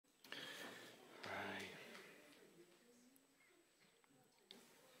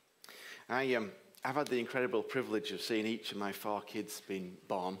I've had the incredible privilege of seeing each of my 4 kids being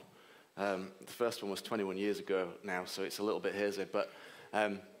born. The first one was 21 years ago now, so it's a little bit hazy, but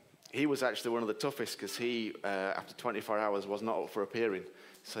he was actually one of the toughest because he, after 24 hours, was not up for appearing.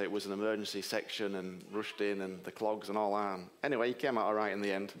 So it was an emergency section and rushed in and the clogs and all that. Anyway, he came out all right in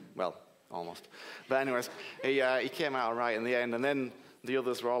the end. Well, almost. But anyways, he came out all right in the end, and then the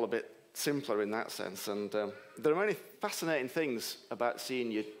others were all a bit simpler in that sense. And there are many fascinating things about seeing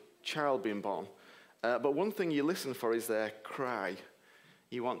your child being born. But one thing you listen for is their cry.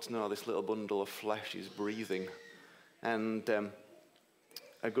 You want to know this little bundle of flesh is breathing. And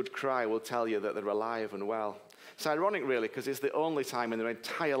a good cry will tell you that they're alive and well. It's ironic, really, because it's the only time in their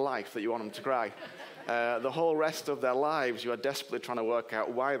entire life that you want them to cry. The whole rest of their lives, you are desperately trying to work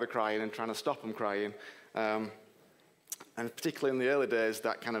out why they're crying and trying to stop them crying. And particularly in the early days,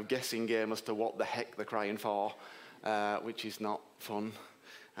 that kind of guessing game as to what the heck they're crying for, which is not fun.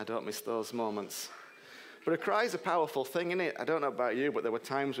 I don't miss those moments. But a cry is a powerful thing, isn't it? I don't know about you, but there were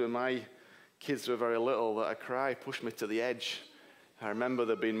times when my kids were very little that a cry pushed me to the edge. I remember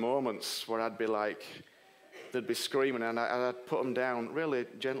there being moments where I'd be like, they'd be screaming, and I'd put them down really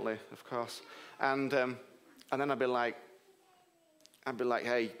gently, of course. And then I'd be like,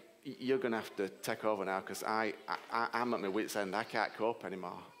 hey, you're going to have to take over now because I'm at my wit's end. I can't cope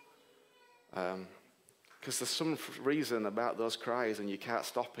anymore. Because there's some reason about those cries and you can't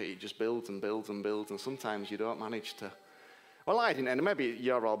stop it. It just builds and builds and builds, and sometimes you don't manage to. Well, I didn't, and maybe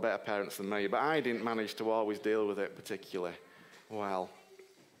you're all better parents than me, but I didn't manage to always deal with it particularly well.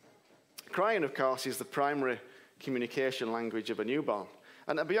 Crying, of course, is the primary communication language of a newborn.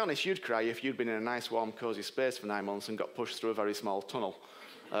 And to be honest, you'd cry if you'd been in a nice, warm, cosy space for 9 months and got pushed through a very small tunnel.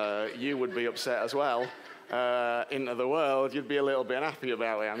 You would be upset as well into the world. You'd be a little bit unhappy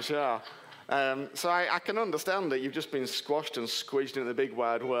about it, I'm sure. So I can understand that you've just been squashed and squeezed into the big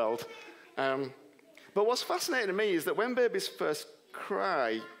wide world. But what's fascinating to me is that when babies first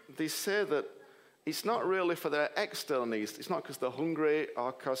cry, they say that it's not really for their external needs. It's not because they're hungry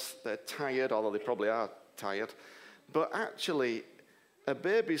or because they're tired, although they probably are tired. But actually, a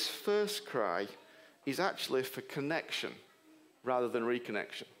baby's first cry is actually for connection rather than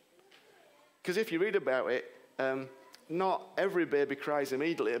reconnection. Because if you read about it, not every baby cries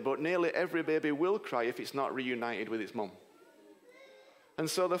immediately, but nearly every baby will cry if it's not reunited with its mum. And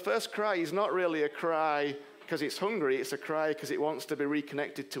so the first cry is not really a cry because it's hungry, it's a cry because it wants to be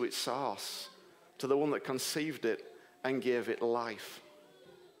reconnected to its source, to the one that conceived it and gave it life.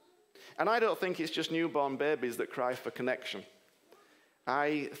 And I don't think it's just newborn babies that cry for connection.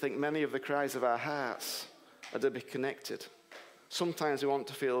 I think many of the cries of our hearts are to be connected. Sometimes we want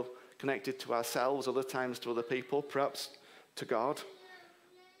to feel connected to ourselves, other times to other people, perhaps to God.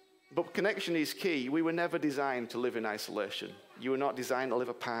 But connection is key. We were never designed to live in isolation. You were not designed to live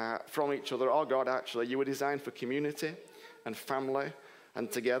apart from each other, or God actually. You were designed for community and family and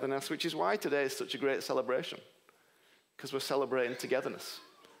togetherness, which is why today is such a great celebration. Because we're celebrating togetherness.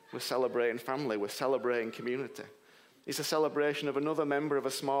 We're celebrating family. We're celebrating community. It's a celebration of another member of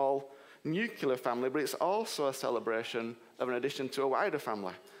a small nuclear family, but it's also a celebration of an addition to a wider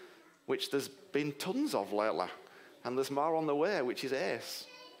family, which there's been tons of lately. And there's more on the way, which is ace.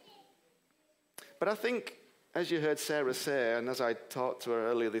 But I think, as you heard Sarah say, and as I talked to her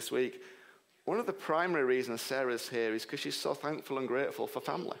earlier this week, one of the primary reasons Sarah's here is because she's so thankful and grateful for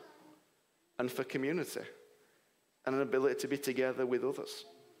family and for community and an ability to be together with others.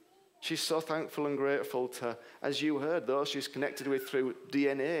 She's so thankful and grateful to, as you heard, those she's connected with through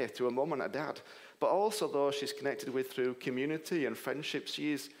DNA, to a mum and a dad, but also those she's connected with through community and friendship.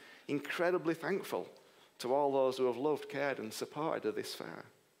 She is incredibly thankful to all those who have loved, cared, and supported her this far.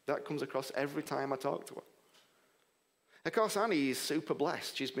 That comes across every time I talk to her. Of course, Annie is super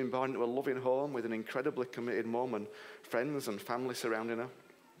blessed. She's been born into a loving home with an incredibly committed mum and friends and family surrounding her.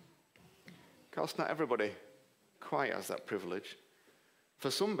 Of course, not everybody quite has that privilege. For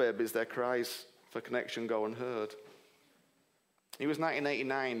some babies, their cries for connection go unheard. It was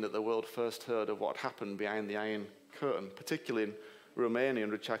 1989 that the world first heard of what happened behind the Iron Curtain, particularly in Romania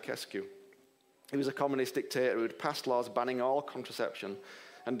under Ceausescu. He was a communist dictator who had passed laws banning all contraception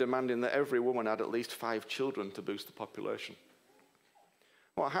and demanding that every woman had at least 5 children to boost the population.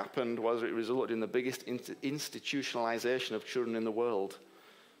 What happened was it resulted in the biggest institutionalization of children in the world,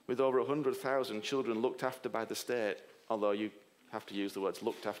 with over 100,000 children looked after by the state, although you have to use the words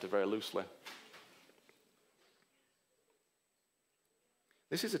looked after very loosely.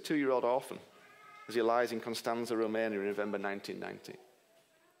 This is a 2-year-old orphan as he lies in Constanța, Romania in November 1990.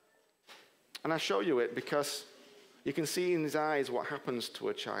 And I show you it because you can see in his eyes what happens to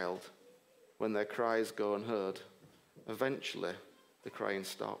a child when their cries go unheard. Eventually, the crying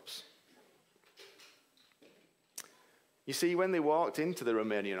stops. You see, when they walked into the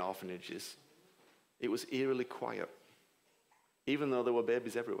Romanian orphanages, it was eerily quiet, even though there were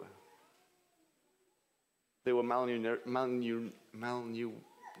babies everywhere. They were they're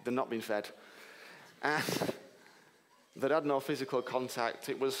not being fed. And they had no physical contact.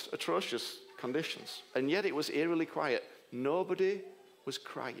 It was atrocious conditions. And yet it was eerily quiet. Nobody was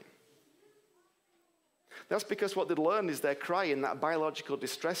crying. That's because what they'd learned is their crying, that biological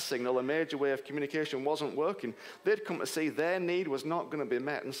distress signal, a major way of communication, wasn't working. They'd come to see their need was not going to be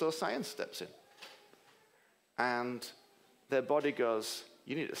met, and so science steps in. And their body goes,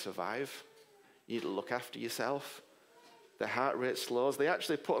 you need to survive. You need to look after yourself. Their heart rate slows. They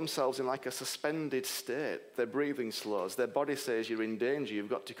actually put themselves in like a suspended state. Their breathing slows. Their body says you're in danger. You've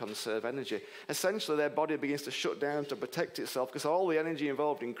got to conserve energy. Essentially, their body begins to shut down to protect itself because all the energy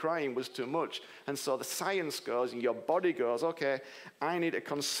involved in crying was too much. And so the science goes and your body goes, okay, I need to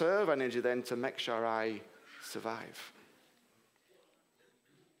conserve energy then to make sure I survive.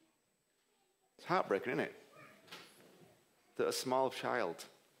 It's heartbreaking, isn't it? That a small child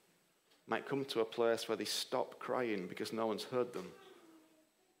might come to a place where they stop crying because no one's heard them.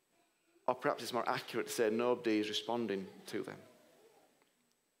 Or perhaps it's more accurate to say nobody is responding to them.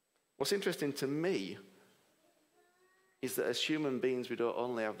 What's interesting to me is that as human beings, we don't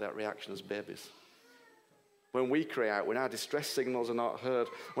only have that reaction as babies. When we cry out, when our distress signals are not heard,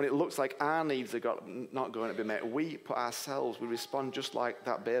 when it looks like our needs are not going to be met, we respond just like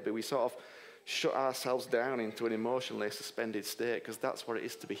that baby. We sort of shut ourselves down into an emotionally suspended state because that's what it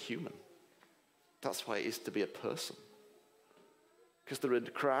is to be human. That's what it is to be a person. Because there are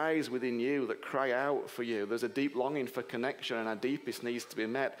cries within you that cry out for you. There's a deep longing for connection and our deepest needs to be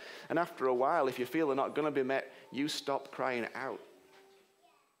met. And after a while, if you feel they're not going to be met, you stop crying out.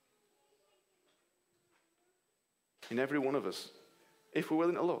 In every one of us, if we're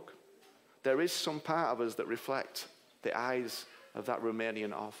willing to look, there is some part of us that reflect the eyes of that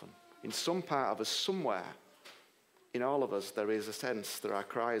Romanian orphan. In some part of us, somewhere, in all of us, there is a sense that our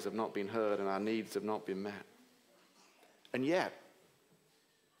cries have not been heard and our needs have not been met. And yet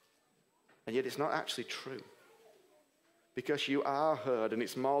it's not actually true. Because you are heard and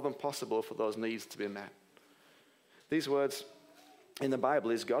it's more than possible for those needs to be met. These words in the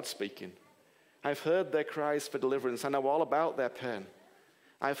Bible is God speaking. I've heard their cries for deliverance. I know all about their pain.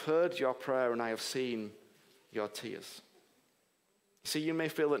 I've heard your prayer and I have seen your tears. See, you may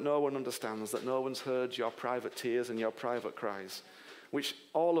feel that no one understands, that no one's heard your private tears and your private cries, which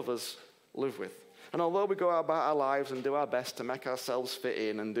all of us live with. And although we go about our lives and do our best to make ourselves fit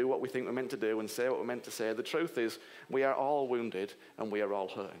in and do what we think we're meant to do and say what we're meant to say, the truth is we are all wounded and we are all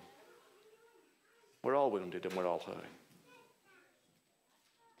hurting. We're all wounded and we're all hurting.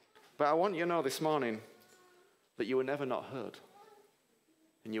 But I want you to know this morning that you were never not heard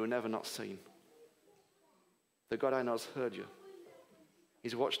and you were never not seen. The God I know has heard you.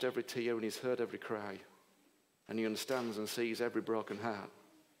 He's watched every tear and he's heard every cry. And he understands and sees every broken heart.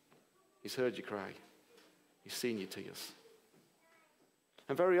 He's heard you cry. He's seen your tears.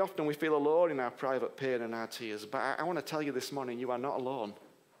 And very often we feel alone in our private pain and our tears. But I want to tell you this morning, you are not alone.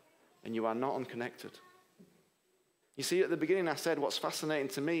 And you are not unconnected. You see, at the beginning I said what's fascinating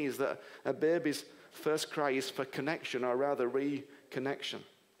to me is that a baby's first cry is for connection, or rather reconnection.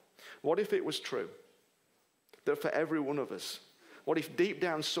 What if it was true that for every one of us, what if deep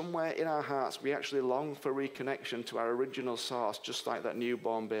down somewhere in our hearts we actually long for reconnection to our original source, just like that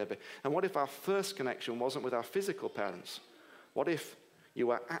newborn baby? And what if our first connection wasn't with our physical parents? What if you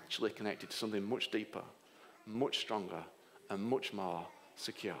were actually connected to something much deeper, much stronger, and much more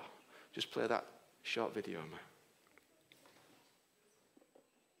secure? Just play that short video, man.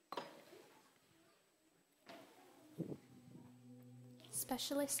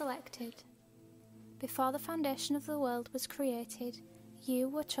 Specially selected. Before the foundation of the world was created, you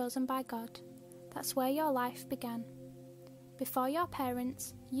were chosen by God. That's where your life began. Before your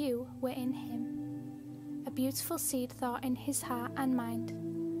parents, you were in Him. A beautiful seed thought in His heart and mind.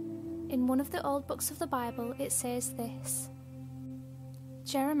 In one of the old books of the Bible, it says this.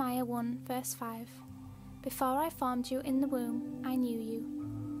 Jeremiah 1 verse 5. Before I formed you in the womb, I knew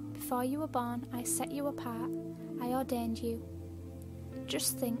you. Before you were born, I set you apart. I ordained you.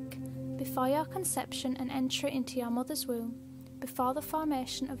 Just think. Before your conception and entry into your mother's womb, before the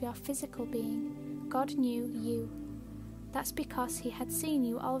formation of your physical being, God knew you. That's because He had seen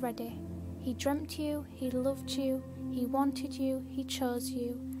you already. He dreamt you, He loved you, He wanted you, He chose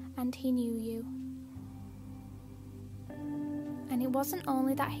you, and He knew you. And it wasn't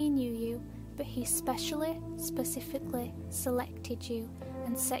only that He knew you, but He specifically selected you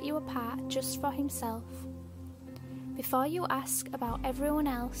and set you apart just for Himself. Before you ask about everyone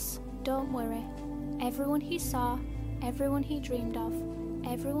else, don't worry. Everyone He saw, everyone he dreamed of,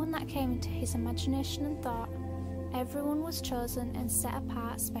 everyone that came into his imagination and thought. Everyone was chosen and set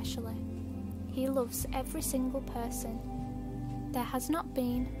apart specially. He loves every single person. There has not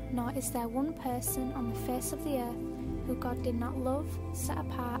been, nor is there one person on the face of the earth who God did not love, set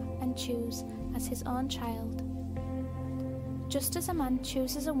apart, and choose as his own child. Just as a man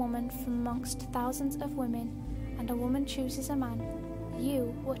chooses a woman from amongst thousands of women, and a woman chooses a man,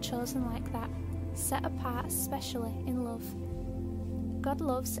 you were chosen like that, set apart specially in love. God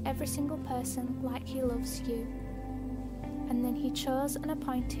loves every single person like he loves you. And then he chose and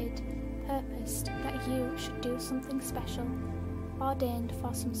appointed, purposed that you should do something special, ordained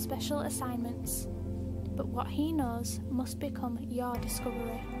for some special assignments. But what he knows must become your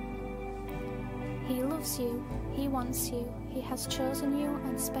discovery. He loves you, he wants you, he has chosen you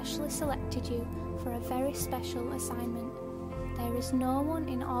and specially selected you for a very special assignment. There is no one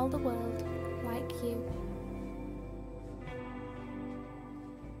in all the world like you.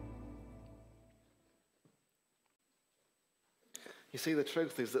 You see, the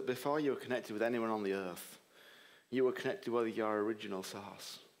truth is that before you were connected with anyone on the earth, you were connected with your original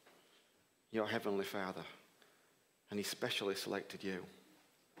source, your Heavenly Father, and he specially selected you.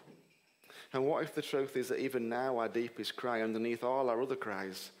 And what if the truth is that even now our deepest cry, underneath all our other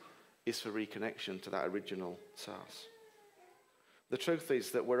cries, is for reconnection to that original source? The truth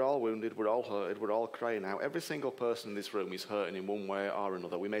is that we're all wounded, we're all hurted, we're all crying out. Every single person in this room is hurting in one way or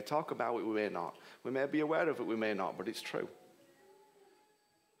another. We may talk about it, we may not. We may be aware of it, we may not, but it's true.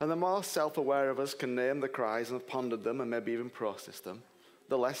 And the more self-aware of us can name the cries and have pondered them and maybe even process them,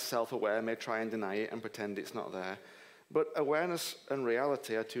 the less self-aware may try and deny it and pretend it's not there. But awareness and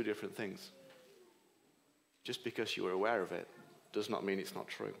reality are two different things. Just because you are aware of it does not mean it's not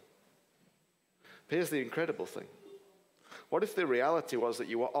true. Here's the incredible thing. What if the reality was that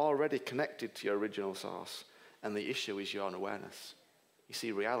you were already connected to your original source and the issue is your unawareness? You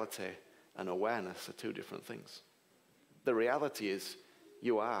see, reality and awareness are two different things. The reality is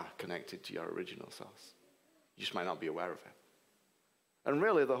you are connected to your original source. You just might not be aware of it. And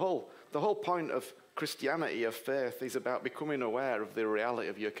really, the whole point of Christianity, of faith, is about becoming aware of the reality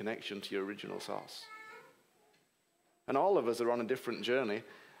of your connection to your original source. And all of us are on a different journey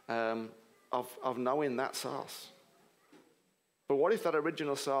of knowing that source. But what if that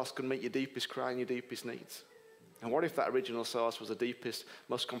original source could meet your deepest cry and your deepest needs? And what if that original source was the deepest,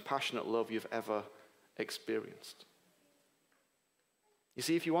 most compassionate love you've ever experienced? You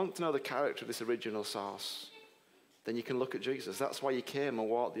see, if you want to know the character of this original source, then you can look at Jesus. That's why he came and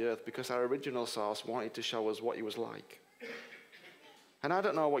walked the earth, because our original source wanted to show us what he was like. And I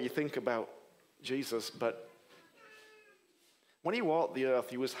don't know what you think about Jesus, but when he walked the earth,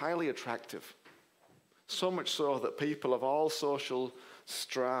 he was highly attractive. So much so that people of all social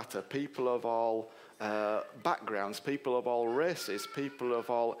strata, people of all backgrounds, people of all races, people of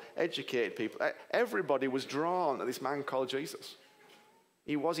all educated people, everybody was drawn to this man called Jesus.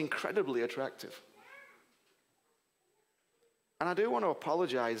 He was incredibly attractive. And I do want to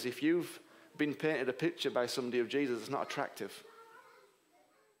apologize if you've been painted a picture by somebody of Jesus that's not attractive.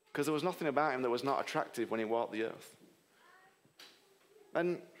 Because there was nothing about him that was not attractive when he walked the earth.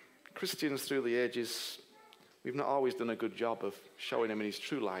 And Christians through the ages, we've not always done a good job of showing him in his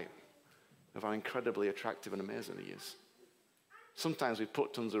true light, of how incredibly attractive and amazing he is. Sometimes we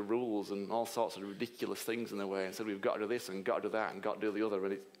put tons of rules and all sorts of ridiculous things in the way and said we've got to do this and got to do that and got to do the other.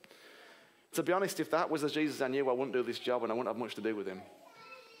 And to be honest, if that was the Jesus I knew, I wouldn't do this job and I wouldn't have much to do with him.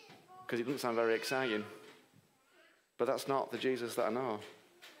 Because he doesn't sound very exciting. But that's not the Jesus that I know.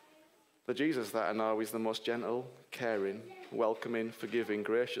 The Jesus that I know is the most gentle, caring, welcoming, forgiving,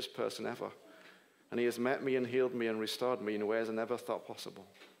 gracious person ever. And he has met me and healed me and restored me in ways I never thought possible.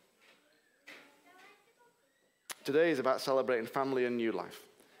 Today is about celebrating family and new life,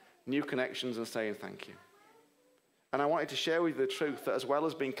 new connections and saying thank you. And I wanted to share with you the truth that as well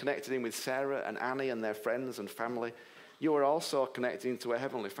as being connected in with Sarah and Annie and their friends and family, you are also connected into a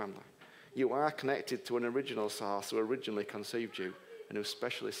heavenly family. You are connected to an original source who originally conceived you and who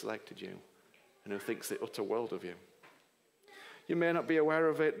specially selected you and who thinks the utter world of you. You may not be aware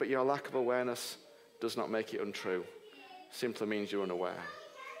of it, but your lack of awareness does not make it untrue. It simply means you're unaware.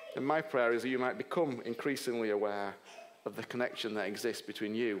 And my prayer is that you might become increasingly aware of the connection that exists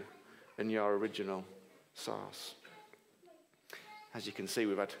between you and your original source. As you can see,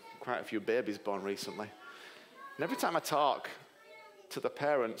 we've had quite a few babies born recently. And every time I talk to the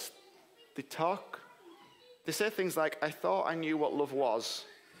parents, they say things like, I thought I knew what love was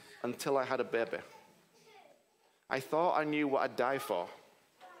until I had a baby. I thought I knew what I'd die for.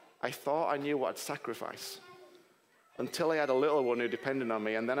 I thought I knew what I'd sacrifice. until I had a little one who depended on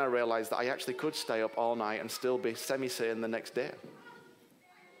me, and then I realized that I actually could stay up all night and still be semi-sane the next day.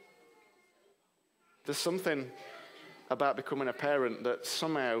 There's something about becoming a parent that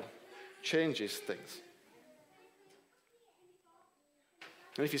somehow changes things.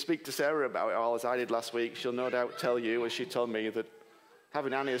 And if you speak to Sarah about it all, as I did last week, she'll no doubt tell you, as she told me, that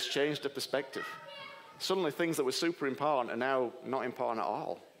having Annie has changed her perspective. Suddenly things that were super important are now not important at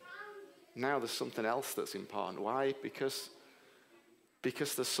all. Now there's something else that's important. Why? Because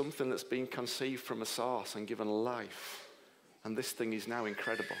there's something that's been conceived from a source and given life. And this thing is now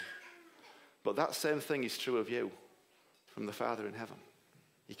incredible. But that same thing is true of you from the Father in heaven.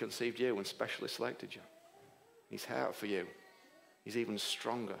 He conceived you and specially selected you. His heart for you is even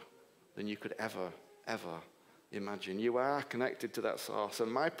stronger than you could ever imagine. You are connected to that source.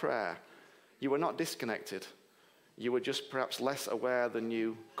 And my prayer, you are not disconnected. You were just perhaps less aware than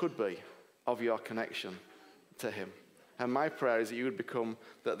you could be of your connection to him. And my prayer is that you would become,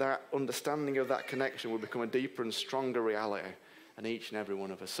 that understanding of that connection would become a deeper and stronger reality in each and every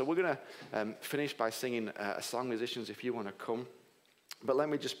one of us. So we're going to finish by singing a song. Musicians, if you want to come. But let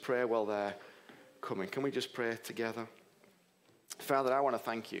me just pray while they're coming. Can we just pray together? Father, I want to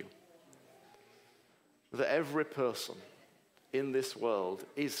thank you that every person in this world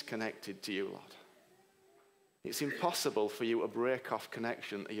is connected to you, Lord. It's impossible for you to break off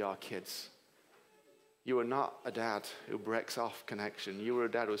connection to your kids. You are not a dad who breaks off connection. You are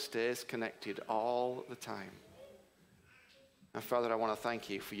a dad who stays connected all the time. And Father, I want to thank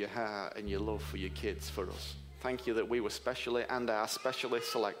you for your heart and your love for your kids, for us. Thank you that we were specially and are specially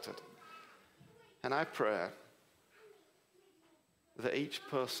selected. And I pray that each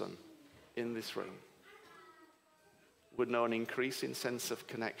person in this room would know an increasing sense of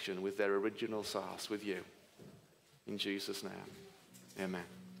connection with their original source, with you. In Jesus' name, amen.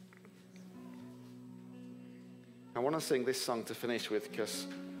 I want to sing this song to finish with because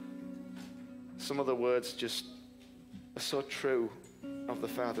some of the words just are so true of the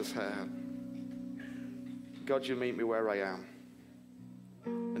Father's heart. God, you meet me where I am.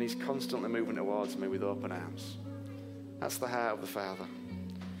 And he's constantly moving towards me with open arms. That's the heart of the Father.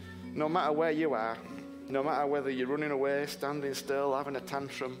 No matter where you are, no matter whether you're running away, standing still, having a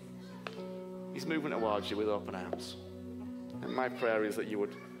tantrum, he's moving towards you with open arms. And my prayer is that you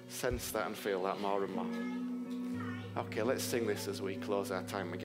would sense that and feel that more and more. Okay, let's sing this as we close our time again.